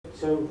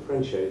Tom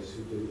French's,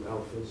 who do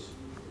Alphas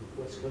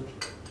in West Country,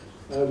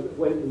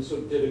 went and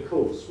sort of did a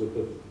course with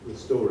the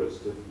restorers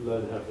to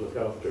learn how to look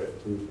after it,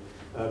 and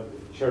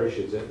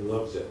cherishes it and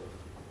loves it.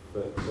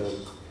 But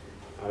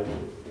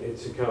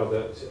it's a car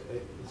that,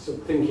 sort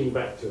of thinking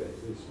back to it,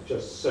 is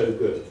just so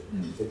good.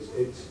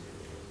 It's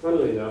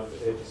funnily enough,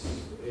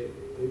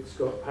 it's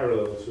got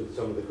parallels with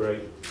some of the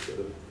great sort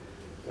of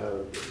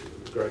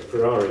great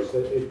Ferraris.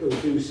 That it will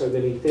do so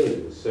many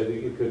things, so that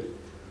you could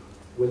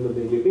win the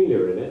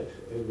Miglia in it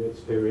in its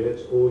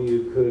period, or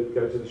you could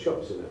go to the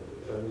shops in it.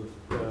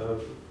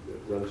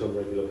 It runs on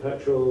regular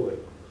petrol.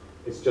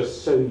 It's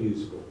just so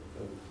usable.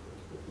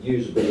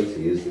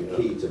 Usability is the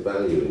key to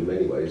value in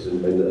many ways,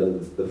 and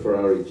the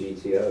Ferrari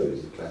GTO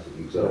is a classic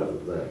example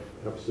of that.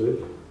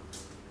 Absolutely.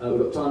 We've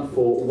got time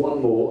for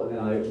one more, and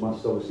then I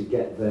must obviously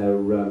get their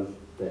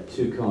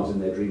two cars in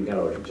their dream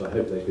garage, which I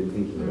hope they've been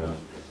thinking about.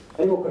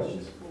 Any more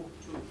questions?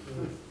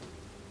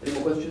 Any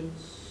more questions?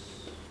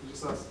 Can you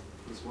just ask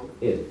this one?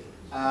 Ian.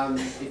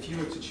 If you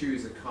were to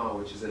choose a car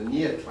which is a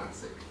near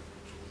classic,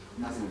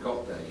 hasn't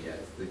got there yet,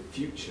 the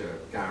future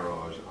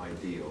garage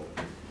ideal,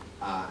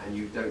 and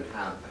you don't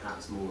have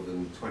perhaps more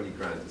than 20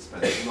 grand to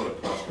spend, it's not a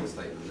personal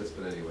statement this,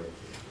 but anyway,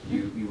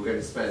 you were going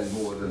to spend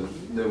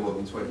no more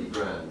than 20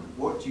 grand,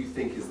 what do you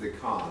think is the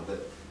car that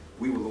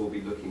we will all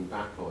be looking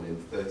back on in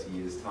 30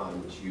 years'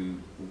 time, which you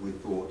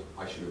would thought,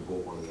 I should have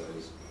bought one of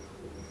those?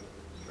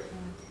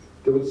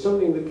 There was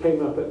something that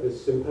came up at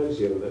this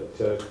symposium that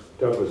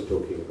Doug was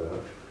talking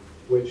about,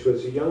 which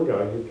was a young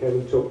guy who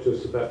came and talked to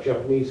us about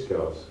Japanese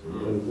cars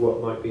and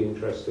what might be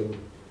interesting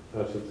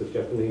out of the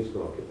Japanese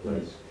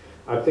marketplace.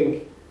 I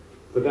think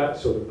for that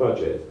sort of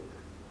budget,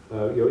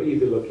 you're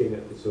either looking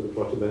at the sort of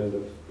bottom end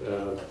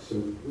of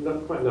some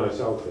not quite nice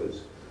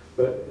Alphas,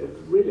 but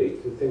really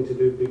the thing to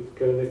do would be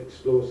go and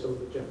explore some of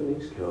the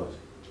Japanese cars.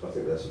 I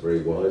think that's a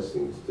very wise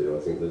thing to do. I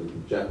think the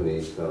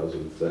Japanese cars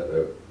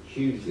are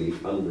hugely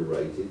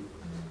underrated.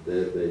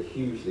 They're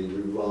hugely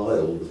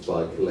reviled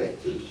by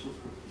collectors.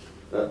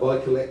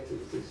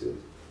 This is.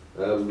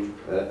 And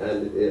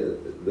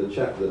the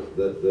chap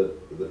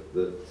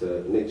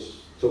that Nick's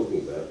talking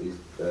about is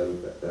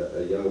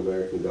a young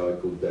American guy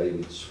called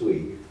David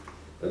Swig,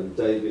 and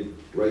David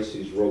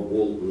races Rob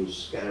Walton's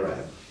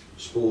Scarab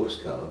sports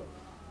car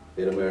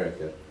in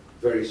America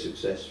very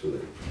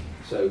successfully.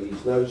 So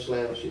he's no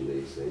slouch in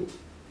these things,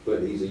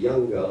 but he's a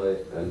young guy,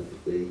 and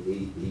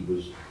he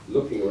was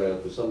looking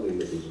around for something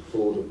that was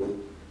affordable,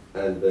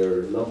 and there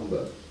are a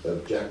number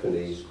of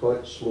Japanese,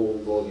 quite small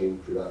volume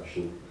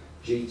production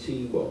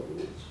GT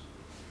models,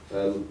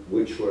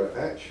 which were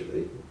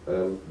actually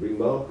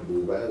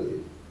remarkable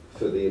value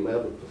for the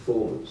amount of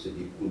performance that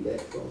you can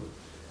get from them.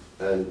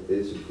 And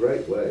it's a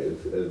great way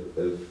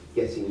of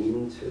getting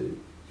into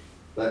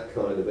that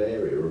kind of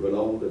area of an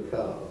older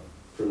car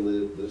from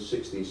the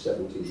 60s,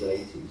 70s,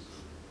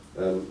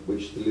 80s,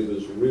 which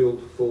delivers real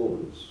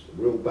performance,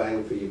 real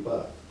bang for your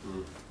buck.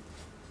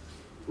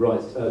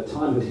 Right,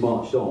 time has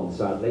marched on,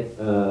 sadly.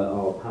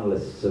 Our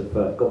panellists have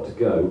got to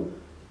go.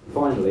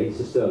 Finally,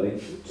 Sir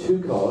Stirling, two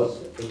cars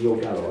in your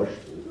garage,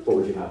 what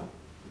would you have?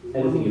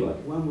 Anything you like.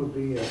 One would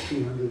be a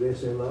 300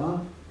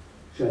 SLR,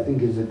 which I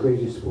think is the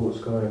greatest sports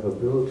car ever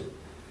built.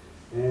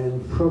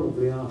 And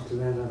probably after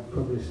that, I'd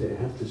probably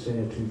have to say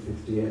a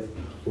 250F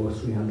or a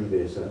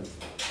 300S. I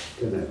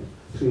don't know,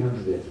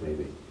 300S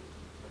maybe,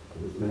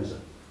 with Mazda.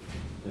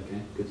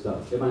 Okay, good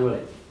stuff.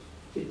 Emanuele?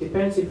 It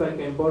depends if I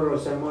can borrow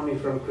some money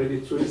from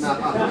Credit Suisse.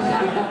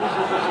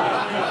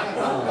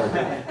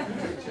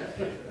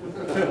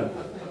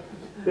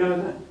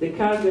 The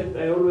car that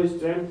I always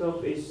dreamt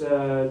of is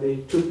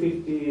the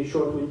 250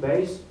 short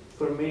wheelbase.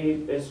 For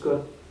me, it's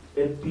got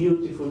a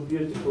beautiful,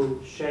 beautiful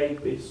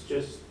shape. It's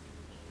just,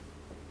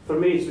 for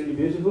me, it's really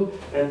beautiful.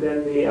 And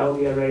then the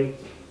Audi R8,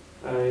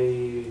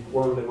 I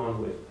won Le Mans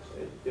with,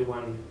 the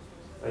one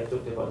I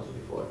talked about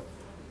before.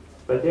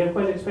 But they're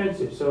quite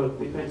expensive, so it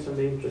depends on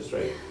the interest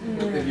rate.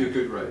 We'll give you a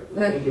good rate.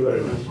 Thank you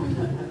very much.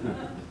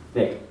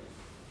 Nick?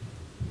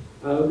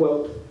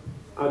 Well,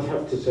 I'd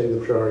have to say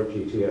the Ferrari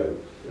GTO,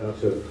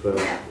 out of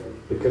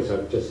because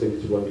I just think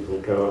it's a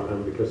wonderful car,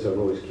 and because I'm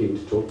always keen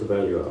to talk the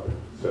value up.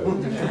 So,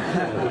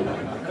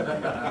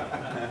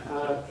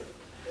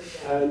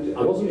 and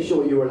I wasn't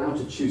sure you were allowed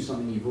to choose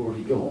something you've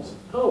already got.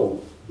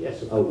 Oh,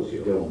 yes, of course.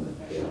 Go on then.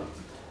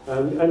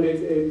 Yeah. And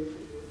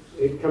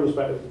it comes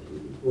back to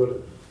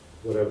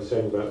what I was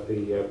saying about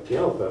the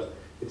Alpha.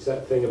 It's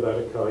that thing about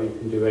a car you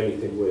can do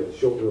anything with.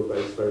 Short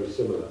wheelbase, very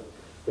similar.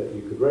 That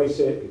you could race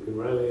it, you can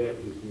rally it,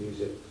 you can use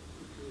it,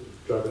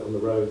 drive it on the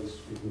roads,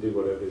 you can do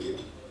whatever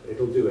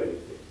it'll do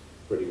anything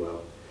pretty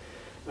well.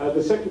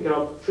 The second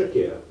car,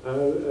 trickier. At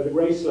a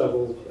race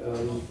level,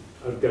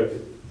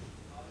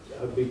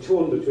 I'd be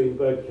torn between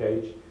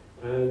Birdcage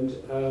and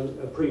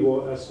a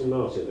pre-war Aston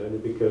Martin, only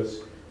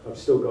because I've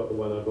still got the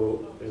one I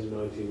bought in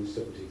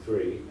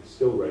 1973,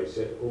 still race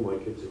it, all my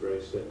kids have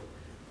raced it.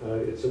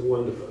 It's a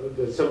wonderful,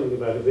 there's something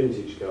about a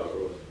vintage car,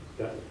 or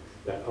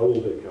that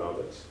older car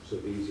that's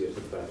sort of easier to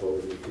battle,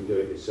 and you can do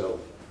it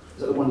yourself.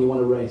 that the one you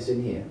want to race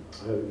in here?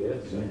 Oh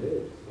yes, I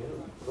did.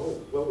 Yeah. Oh,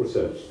 well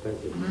researched.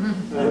 Thank you.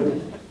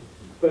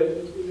 But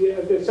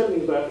yeah, there's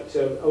something about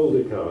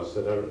older cars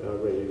that I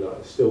really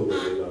like, still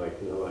really like,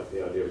 and I like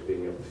the idea of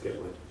being able to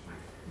get my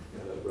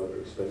rather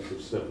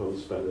expensive snap-on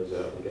spanners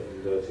out and get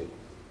them dirty.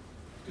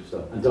 Good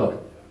stuff. And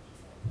Doug?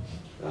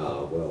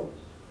 Ah, well,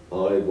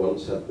 I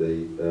once had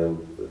the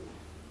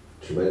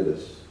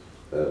tremendous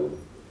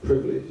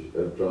privilege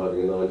of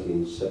driving a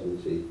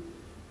 1970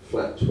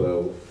 flat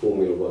 12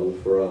 Formula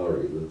One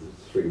Ferrari with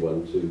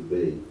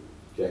 312B,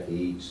 Jackie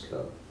Eads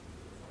car.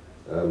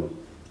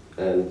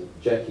 And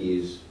Jackie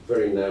is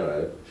very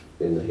narrow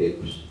in the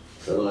hips,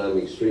 and I am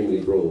extremely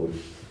broad.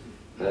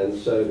 And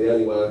so the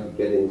only way I could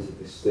get into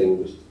this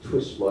thing was to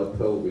twist my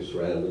pelvis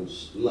round and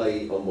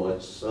lay on my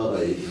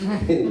side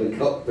in the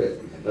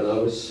cockpit. And I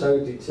was so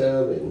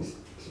determined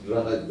to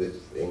drive this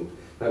thing,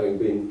 having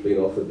been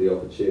offered the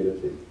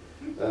opportunity.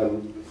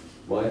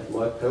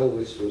 My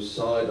pelvis was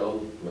side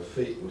on, my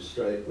feet were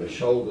straight, my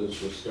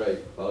shoulders were straight.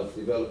 I'd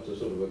developed a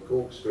sort of a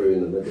corkscrew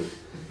in the middle.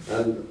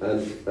 And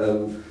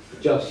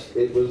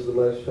it was the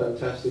most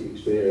fantastic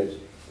experience.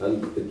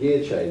 And the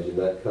gear change in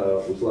that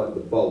car was like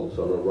the bolt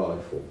on a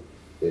rifle.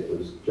 It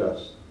was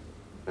just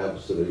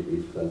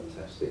absolutely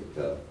fantastic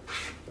car.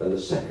 And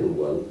the second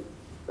one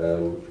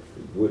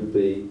would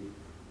be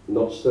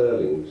not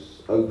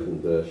Stirling's open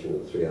version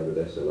of the 300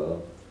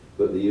 SLR,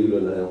 but the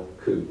Uhlenau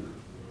Coupe,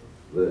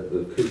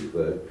 the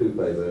coupe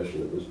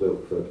version that was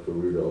built for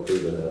Rudolf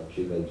Uhlenau,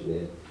 chief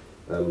engineer.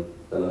 And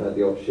I had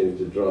the opportunity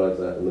to drive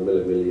that in the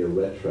Mille Miglia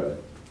Retro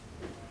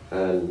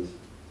and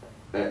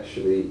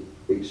actually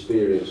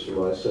experience for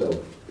myself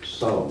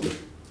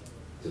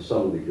to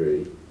some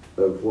degree,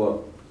 of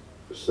what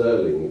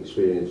Stirling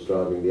experienced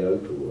driving the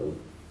open one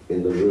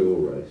in the real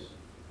race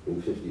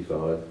in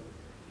 '55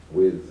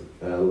 with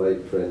our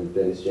late friend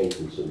Dennis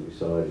Jenkinson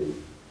beside him,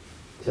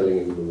 telling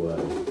him the way.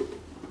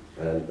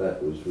 And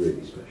that was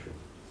really special.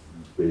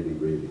 Really,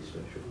 really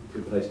special.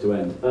 Good place to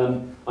end.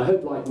 I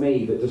hope, like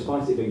me, that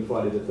despite it being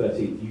Friday the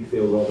 13th, you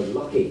feel rather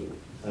lucky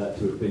to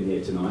have been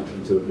here tonight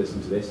and to have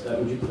listened to this.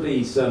 Would you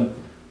please, I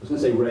was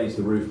going to say raise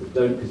the roof, but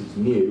don't, because it's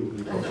new.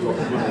 It costs a lot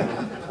of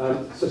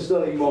money. Sir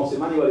Stirling Moss,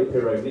 Emanuele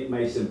Pirro, Nick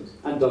Mason,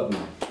 and Doug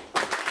Nye.